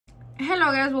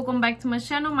Hello guys, welcome back to my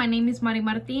channel. My name is Mari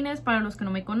Martinez. Para los que no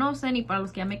me conocen y para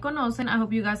los que ya me conocen, I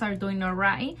hope you guys are doing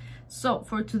alright. So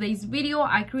for today's video,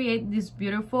 I create this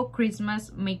beautiful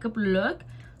Christmas makeup look.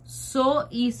 So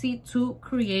easy to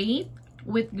create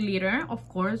with glitter. Of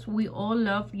course, we all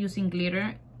love using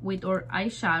glitter with our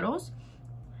eyeshadows.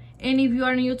 And if you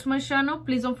are new to my channel,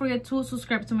 please don't forget to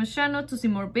subscribe to my channel to see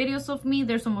more videos of me.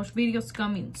 There's so much videos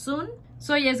coming soon.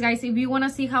 So yes guys, if you want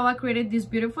to see how I created this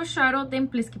beautiful shadow, then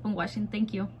please keep on watching.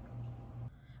 Thank you.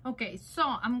 Okay, so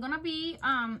I'm gonna be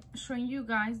showing you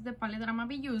guys the palette that I'm gonna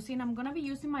be using. I'm gonna be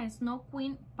using my Snow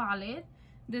Queen palette,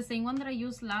 the same one that I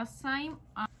used last time.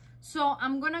 So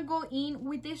I'm gonna go in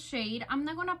with this shade. I'm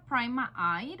not gonna prime my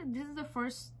eye. This is the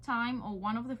first time, or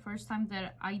one of the first times,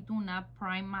 that I do not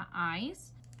prime my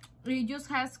eyes. It just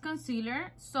has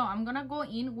concealer. So I'm gonna go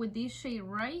in with this shade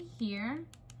right here.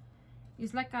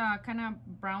 It's like a kind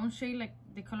of brown shade, like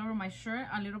the color of my shirt,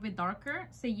 a little bit darker.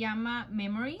 Se llama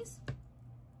Memories.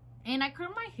 And I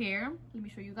curl my hair. Let me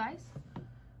show you guys.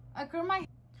 I curl my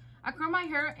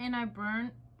hair and I burn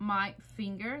my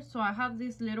finger. So I have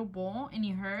this little ball and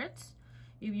it hurts.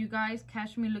 If you guys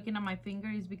catch me looking at my finger,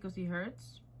 it's because it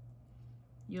hurts.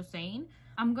 You're saying.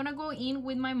 I'm gonna go in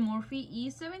with my Morphe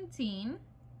E17.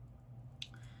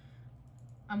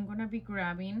 I'm gonna be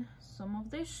grabbing some of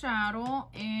the shadow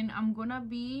and I'm gonna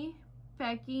be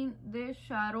packing the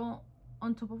shadow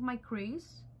on top of my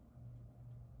crease.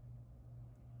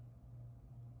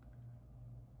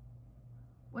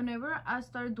 Whenever I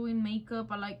start doing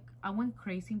makeup, I went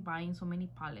crazy buying so many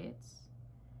palettes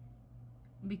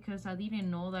because I didn't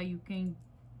know that you can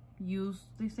use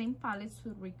the same palettes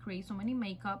to recreate so many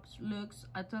makeup looks.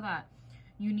 After that,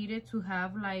 you needed to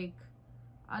have like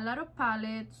a lot of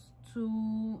palettes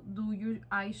to do your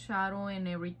eyeshadow and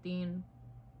everything,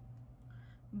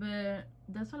 but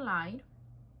that's a lie.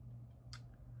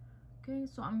 Okay,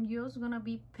 so I'm just gonna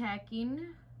be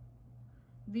packing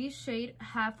this shade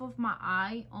half of my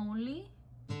eye only.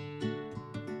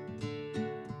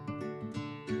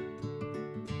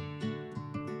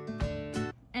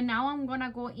 And now I'm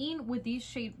gonna go in with this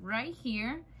shade right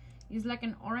here. It's like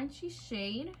an orangey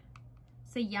shade.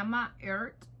 Se llama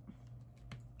Earth.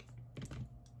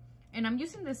 And I'm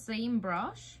using the same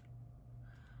brush.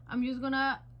 I'm just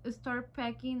gonna start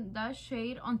packing that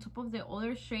shade on top of the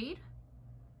other shade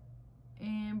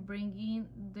and bringing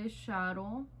the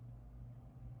shadow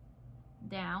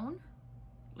down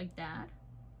like that.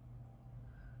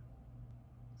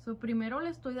 So primero le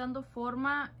estoy dando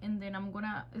forma and then I'm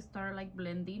gonna start like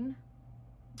blending.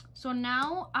 So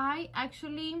now I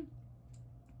actually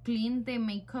cleaned the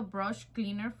makeup brush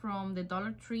cleaner from the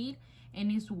Dollar Tree and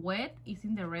it's wet. It's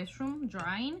in the restroom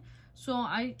drying. So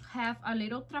I have a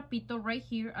little trapito right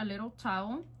here, a little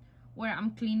towel where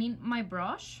I'm cleaning my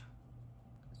brush.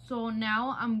 So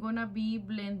now I'm gonna be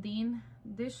blending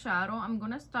the shadow. I'm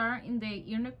gonna start in the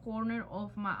inner corner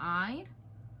of my eye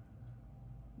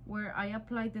where I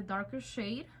apply the darker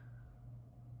shade.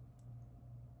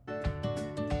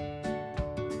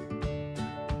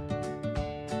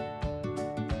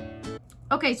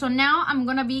 Okay, so now I'm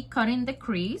gonna be cutting the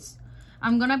crease.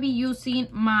 I'm gonna be using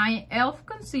my e.l.f.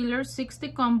 Concealer 60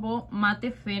 Combo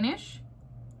Matte Finish.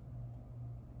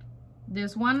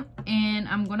 This one. And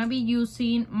I'm gonna be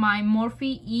using my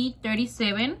Morphe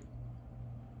E37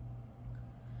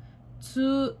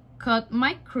 to cut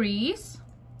my crease.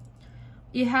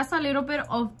 It has a little bit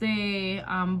of the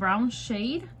brown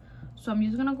shade. So I'm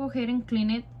just gonna go ahead and clean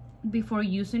it before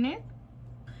using it.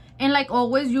 And like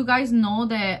always, you guys know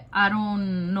that I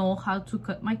don't know how to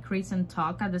cut my crease and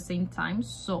talk at the same time.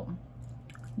 So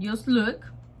just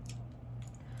look.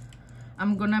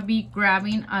 I'm gonna be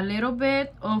grabbing a little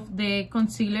bit of the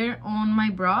concealer on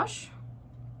my brush.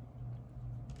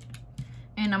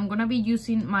 And I'm gonna be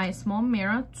using my small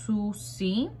mirror to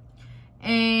see.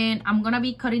 And I'm gonna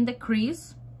be cutting the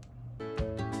crease.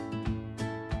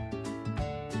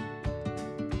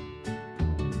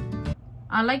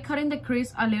 I like cutting the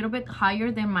crease a little bit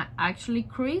higher than my actual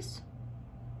crease.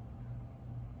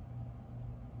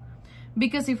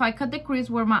 Because if I cut the crease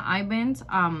where my eye bends,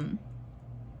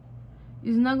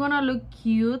 it's not gonna look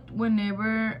cute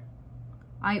whenever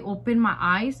I open my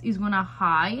eyes. It's gonna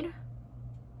hide.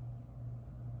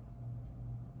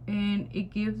 And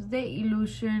it gives the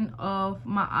illusion of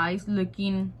my eyes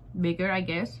looking bigger, I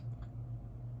guess.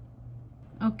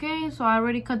 Okay, so I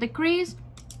already cut the crease.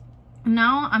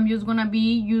 Now I'm just gonna be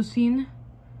using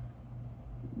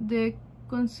the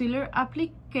concealer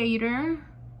applicator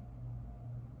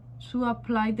to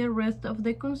apply the rest of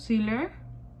the concealer.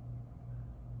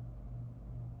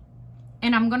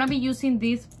 And I'm gonna be using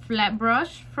this flat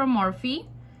brush from Morphe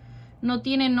No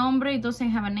tiene nombre, it doesn't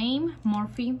have a name.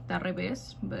 Morphe, de al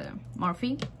revés, but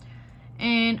Morphe.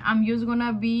 And I'm just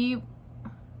gonna be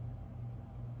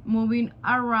moving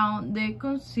around the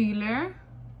concealer.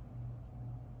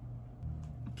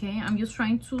 Okay, I'm just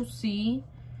trying to see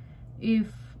if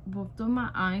both of my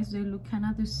eyes, they look kind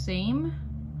of the same.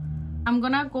 I'm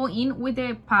gonna go in with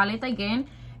the palette again,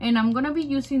 and I'm gonna be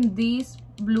using this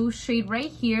blue shade right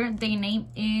here. The name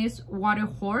is Water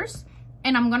Horse,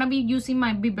 and I'm gonna be using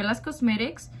my Vivella's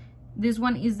Cosmetics. This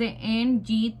one is the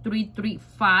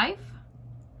NG335,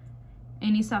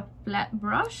 and it's a flat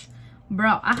brush.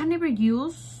 Bro, I have never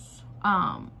used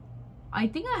I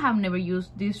think I have never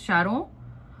used this shadow,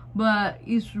 but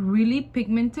it's really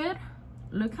pigmented.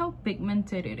 Look how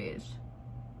pigmented it is.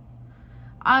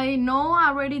 I know I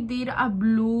already did a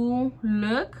blue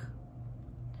look.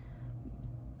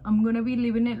 I'm gonna be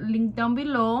leaving it linked down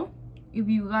below if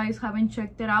you guys haven't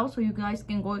checked it out, so you guys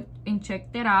can go and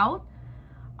check that out.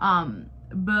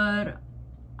 But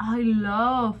I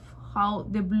love how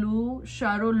the blue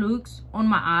shadow looks on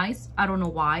my eyes. I don't know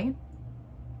why.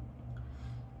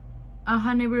 I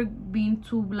have never been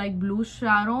to like blue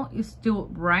shadow. It's still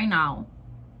right now.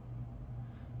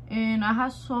 And I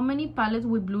have so many palettes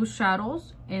with blue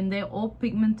shadows, and they're all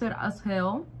pigmented as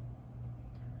hell.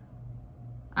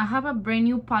 I have a brand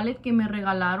new palette que me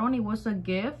regalaron. It was a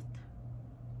gift,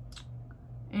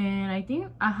 and I think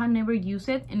I have never used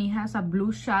it, and it has a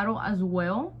blue shadow as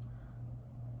well,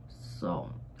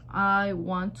 so I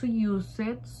want to use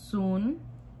it soon.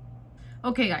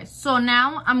 Okay guys, so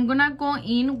now I'm gonna go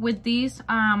in with this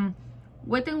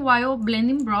Wet n Wild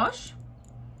blending brush.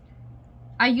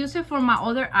 I use it for my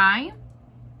other eye.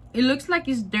 It looks like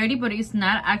it's dirty, but it's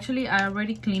not. Actually, I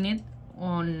already cleaned it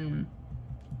on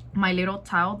my little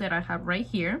towel that I have right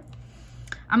here.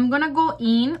 I'm gonna go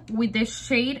in with the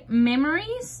shade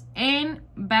Memories and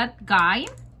Bad Guy.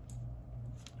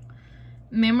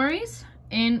 Memories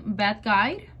and Bad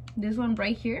Guy. This one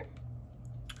right here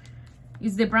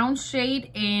is the brown shade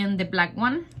and the black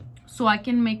one, so I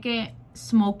can make it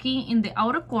smoky in the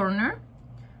outer corner.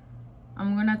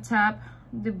 I'm gonna tap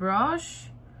the brush,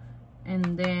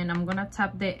 and then I'm gonna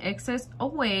tap the excess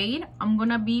away. I'm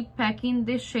gonna be packing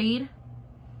the shade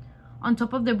on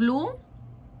top of the blue,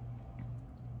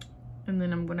 and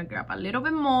then I'm gonna grab a little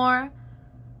bit more,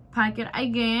 pack it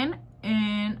again,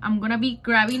 and I'm gonna be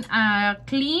grabbing a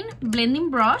clean blending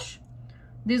brush.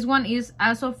 This one is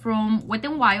also from Wet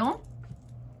n Wild,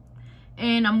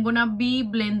 and I'm gonna be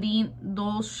blending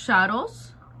those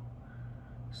shadows.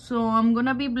 So I'm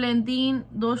gonna be blending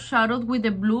those shadows with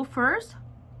the blue first,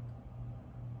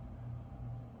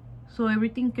 so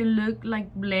everything can look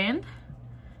like blend.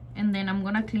 And then I'm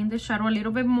gonna clean the shadow a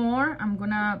little bit more. I'm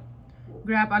gonna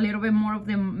grab a little bit more of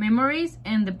the Memories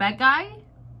and the Bad Guy,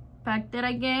 pack that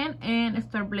again, and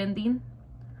start blending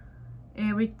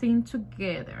everything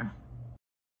together.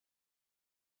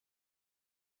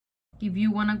 If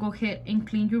you wanna go ahead and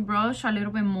clean your brush a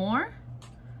little bit more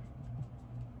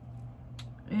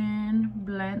and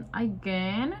blend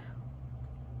again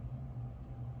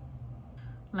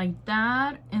like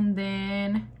that, and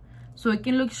then so it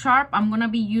can look sharp, I'm gonna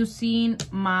be using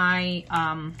my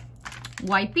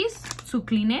wipes to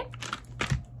clean it.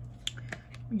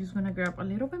 I'm just gonna grab a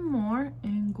little bit more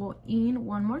and go in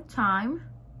one more time.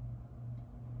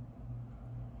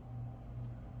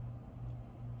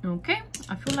 Okay,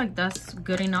 I feel like that's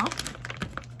good enough.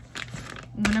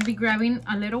 I'm gonna be grabbing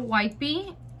a little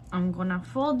wipey, I'm gonna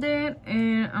fold it,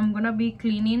 and I'm gonna be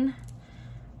cleaning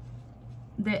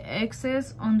the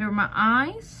excess under my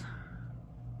eyes.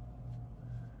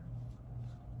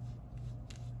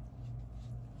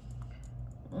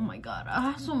 Oh my god, I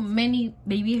have so many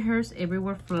baby hairs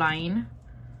everywhere flying.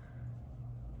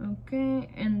 Okay,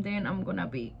 and then I'm gonna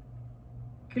be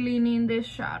cleaning the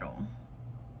shadow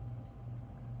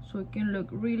so it can look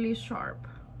really sharp.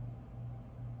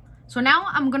 So now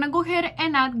I'm gonna go ahead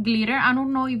and add glitter. I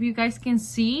don't know if you guys can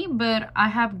see, but I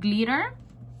have glitter.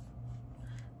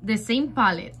 The same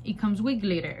palette, it comes with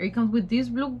glitter. It comes with this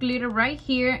blue glitter right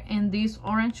here and this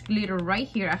orange glitter right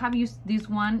here. I have used this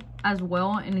one as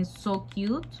well, and it's so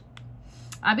cute.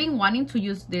 I've been wanting to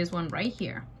use this one right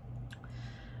here.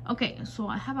 Okay, so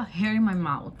I have a hair in my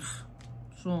mouth,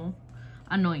 so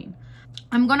annoying.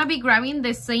 I'm gonna be grabbing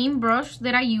the same brush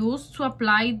that I used to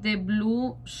apply the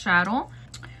blue shadow.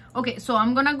 Okay, so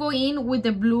I'm gonna go in with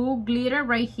the blue glitter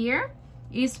right here.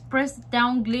 It's pressed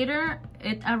down glitter.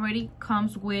 It already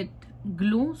comes with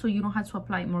glue, so you don't have to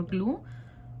apply more glue.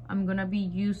 I'm gonna be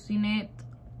using it.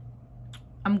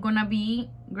 I'm gonna be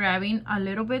grabbing a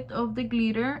little bit of the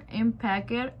glitter and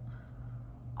pack it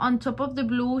on top of the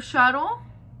blue shadow.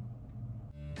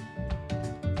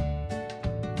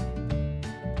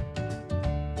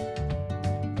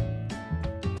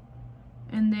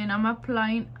 and I'm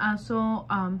applying also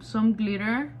some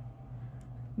glitter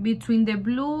between the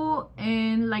blue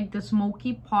and like the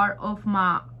smoky part of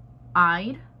my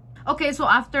eye. Okay, so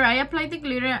after I apply the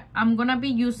glitter, I'm gonna be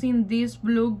using this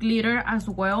blue glitter as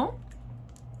well.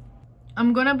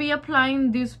 I'm gonna be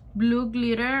applying this blue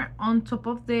glitter on top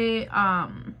of the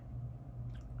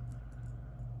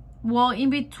well, in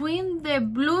between the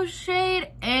blue shade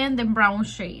and the brown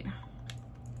shade.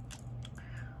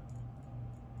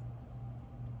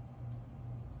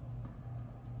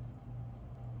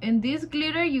 And this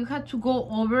glitter you have to go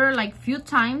over like few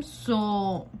times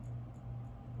so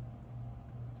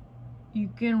you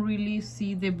can really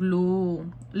see the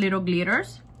blue little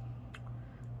glitters.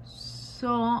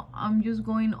 So I'm just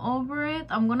going over it.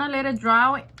 I'm gonna let it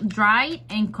dry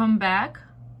and come back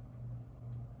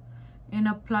and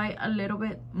apply a little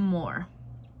bit more.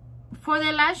 For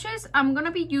the lashes, I'm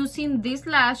gonna be using these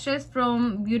lashes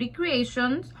from Beauty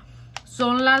Creations.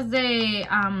 Son las de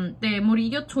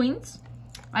Murillo Twins.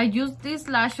 I used these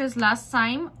lashes last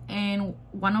time in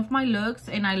one of my looks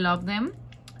and I love them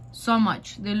so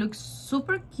much. They look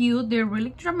super cute. They're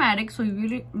really dramatic, so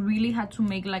you really had to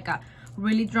make like a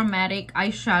really dramatic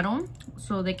eyeshadow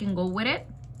so they can go with it.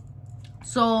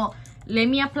 So let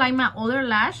me apply my other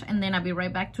lash and then I'll be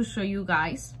right back to show you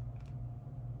guys.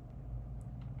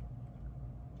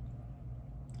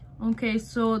 Okay,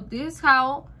 so this is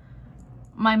how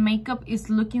my makeup is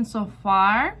looking so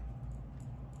far.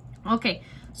 Okay,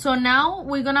 so now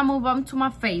we're gonna move on to my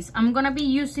face. I'm gonna be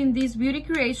using this Beauty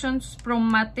Creations Pro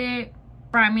Matte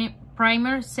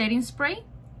Primer Setting Spray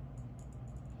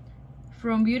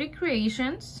from Beauty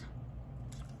Creations.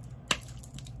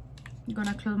 I'm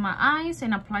gonna close my eyes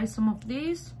and apply some of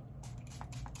this.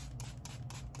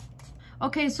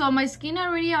 Okay, so my skin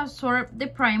already absorbed the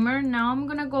primer. Now I'm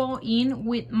gonna go in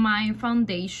with my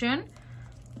foundation.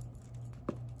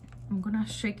 I'm gonna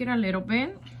shake it a little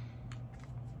bit.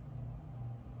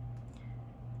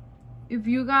 If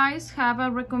you guys have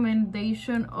a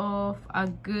recommendation of a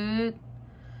good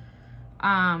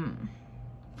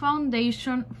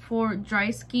foundation for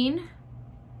dry skin,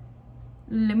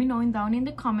 let me know down in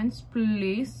the comments,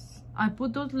 please. I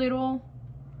put those little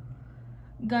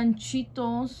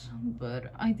ganchitos,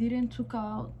 but I didn't took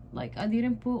out, like I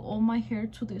didn't put all my hair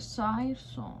to the side,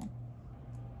 so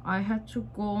I had to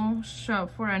go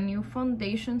shop for a new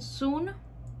foundation soon.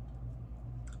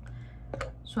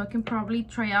 So I can probably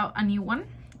try out a new one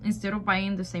instead of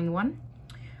buying the same one.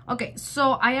 Okay,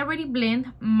 so I already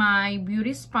blend my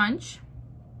beauty sponge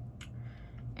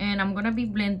and I'm gonna be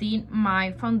blending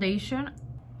my foundation.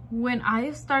 When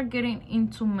I start getting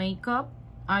into makeup,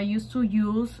 I used to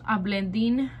use a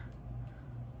blending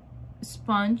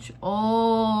sponge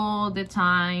all the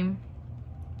time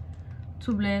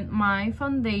to blend my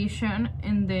foundation,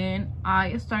 and then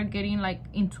I start getting like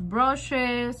into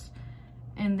brushes,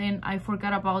 and then I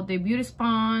forgot about the beauty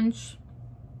sponge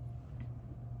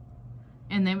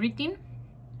and everything.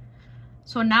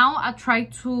 So now I try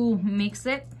to mix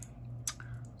it.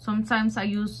 Sometimes I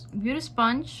use beauty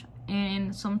sponge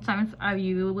and sometimes I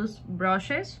use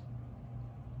brushes.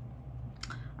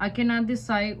 I cannot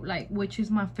decide like which is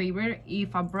my favorite,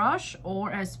 if a brush or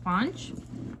a sponge,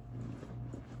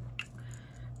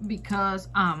 because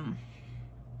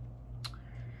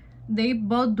they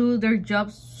both do their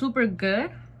job super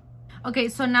good. Okay,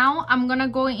 so now I'm gonna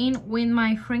go in with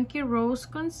my Frankie Rose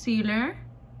concealer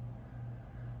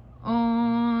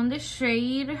on the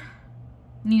shade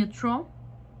Neutral.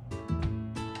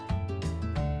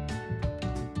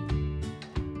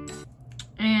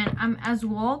 And I'm as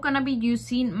well gonna be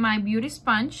using my beauty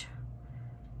sponge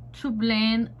to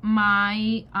blend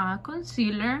my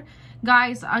concealer.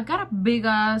 Guys, I got a big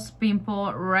ass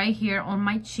pimple right here on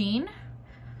my chin,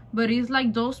 but it's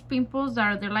like those pimples that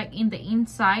are they're like in the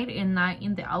inside and not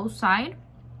in the outside.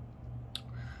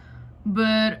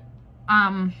 But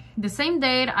the same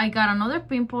day I got another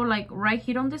pimple like right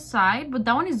here on the side, but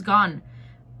that one is gone.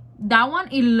 That one,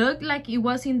 it looked like it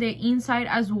was in the inside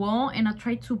as well, and I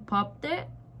tried to pop it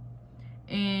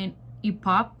and it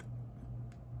popped.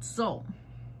 So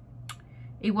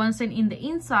it wasn't in the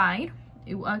inside,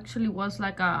 it actually was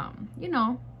like a, you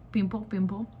know,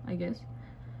 pimple, I guess.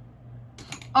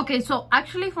 Okay, so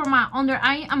actually for my under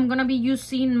eye, I'm gonna be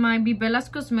using my Vivella's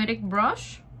Cosmetic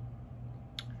brush,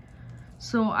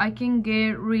 so I can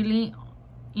get really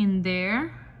in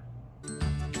there.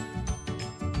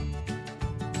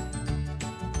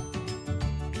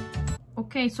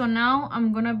 Okay, so now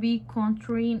I'm gonna be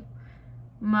contouring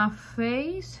my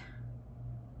face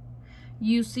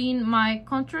using my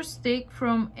contour stick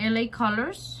from LA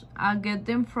Colors. I get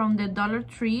them from the Dollar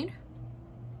Tree.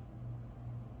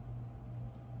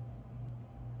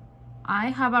 I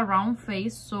have a round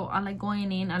face, so I like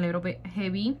going in a little bit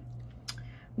heavy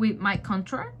with my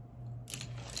contour.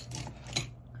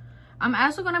 I'm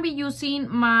also gonna be using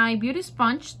my beauty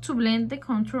sponge to blend the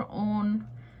contour on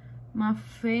my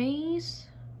face.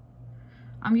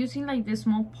 I'm using like the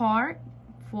small part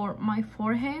for my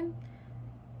forehead.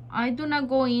 I do not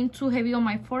go in too heavy on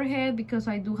my forehead because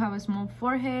I do have a small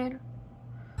forehead.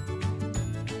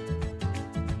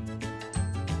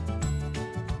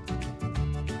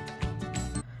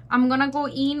 I'm gonna go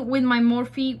in with my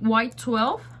Morphe White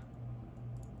 12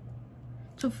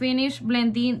 to finish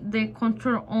blending the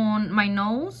contour on my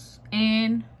nose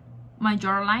and my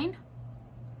jawline.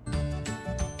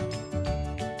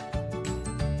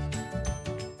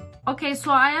 Okay,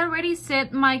 so I already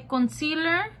set my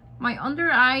concealer, my under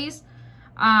eyes,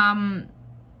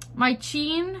 my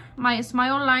chin, my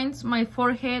smile lines, my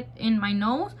forehead, and my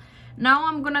nose. Now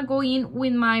I'm gonna go in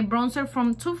with my bronzer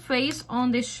from Too Faced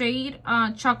on the shade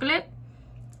Chocolate,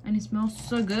 and it smells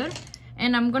so good.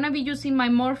 And I'm gonna be using my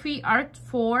Morphe Art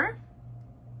 4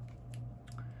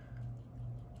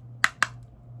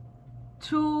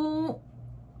 to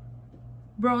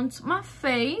bronze my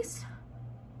face.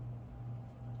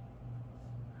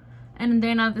 And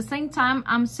then at the same time,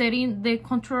 I'm setting the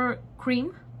contour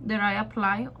cream that I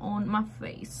apply on my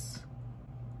face.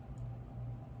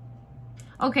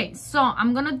 Okay, so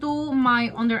I'm gonna do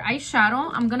my under eye shadow.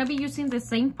 I'm gonna be using the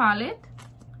same palette,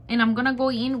 and I'm gonna go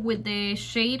in with the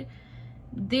shade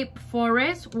Deep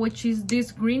Forest, which is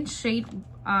this green shade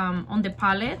on the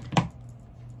palette.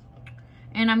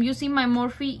 And I'm using my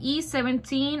Morphe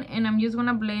E17, and I'm just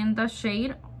gonna blend the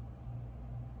shade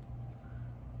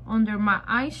under my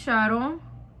eyeshadow.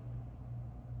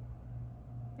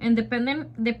 And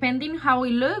depending how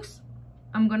it looks,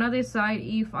 I'm gonna decide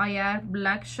if I add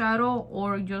black shadow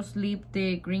or just leave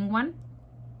the green one.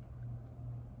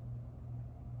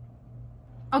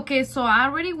 Okay, so I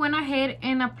already went ahead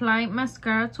and applied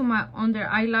mascara to my under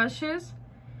eyelashes,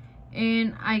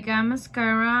 and I got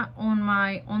mascara on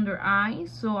my under eye,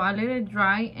 so I let it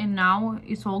dry, and now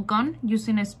it's all gone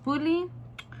using a spoolie.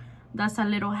 That's a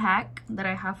little hack that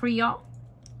I have for y'all.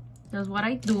 That's what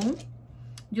I do.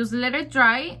 Just let it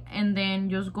dry and then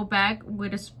just go back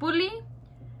with a spoolie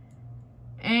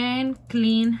and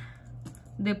clean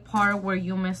the part where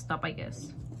you messed up, I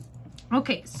guess.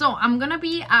 Okay, so I'm gonna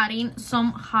be adding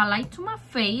some highlight to my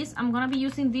face. I'm gonna be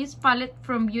using this palette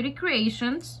from Beauty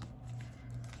Creations,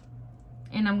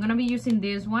 and I'm gonna be using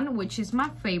this one, which is my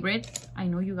favorite. I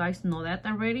know you guys know that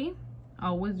already. I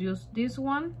always use this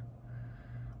one.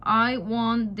 I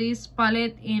won this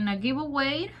palette in a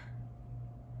giveaway,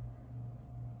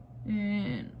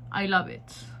 and I love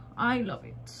it. I love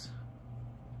it.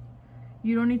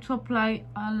 You don't need to apply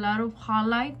a lot of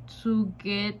highlight to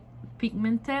get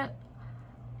pigmented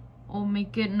or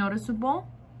make it noticeable.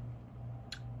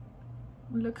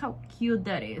 Look how cute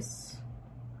that is.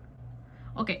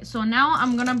 Okay, so now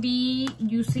I'm gonna be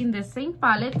using the same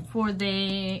palette for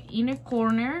the inner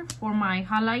corner, for my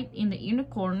highlight in the inner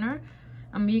corner.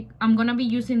 I'm gonna be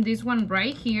using this one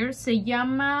right here. Se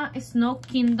llama Snow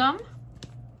Kingdom.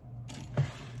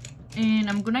 And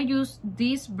I'm gonna use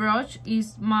this brush.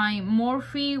 Is my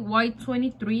Morphe White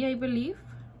 23, I believe.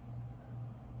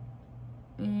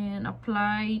 And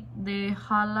apply the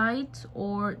highlight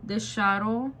or the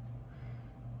shadow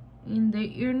in the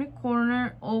inner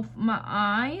corner of my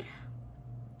eye.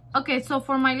 Okay, so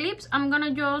for my lips, I'm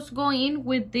gonna just go in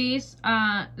with this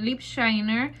lip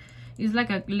shiner. It's like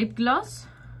a lip gloss.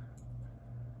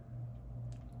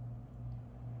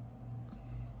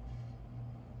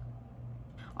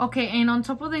 Okay, and on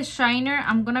top of the shiner,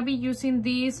 I'm gonna be using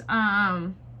this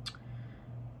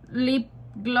lip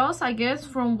gloss, I guess,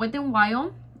 from Wet n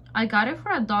Wild. I got it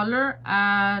for $1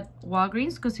 at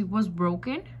Walgreens because it was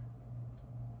broken.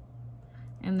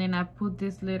 And then I put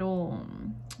this little,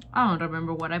 I don't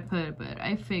remember what I put, but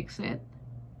I fixed it.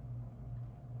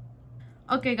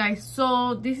 Okay guys,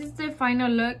 so this is the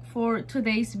final look for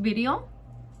today's video.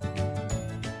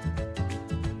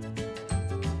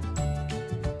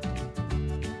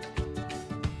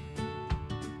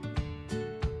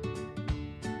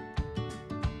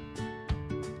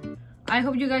 I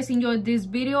hope you guys enjoyed this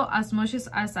video as much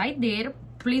as I did.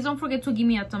 Please don't forget to give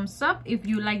me a thumbs up if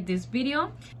you like this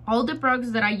video. All the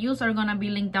products that I use are gonna be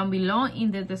linked down below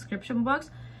in the description box.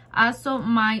 Also,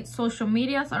 my social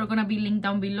medias are gonna be linked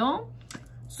down below.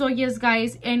 So yes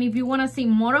guys, and if you want to see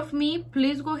more of me,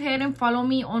 please go ahead and follow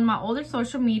me on my other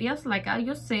social medias. Like I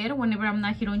just said, whenever I'm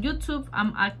not here on YouTube,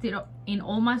 I'm active in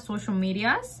all my social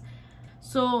medias.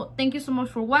 So thank you so much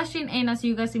for watching, and I'll see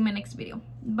you guys in my next video.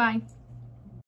 Bye.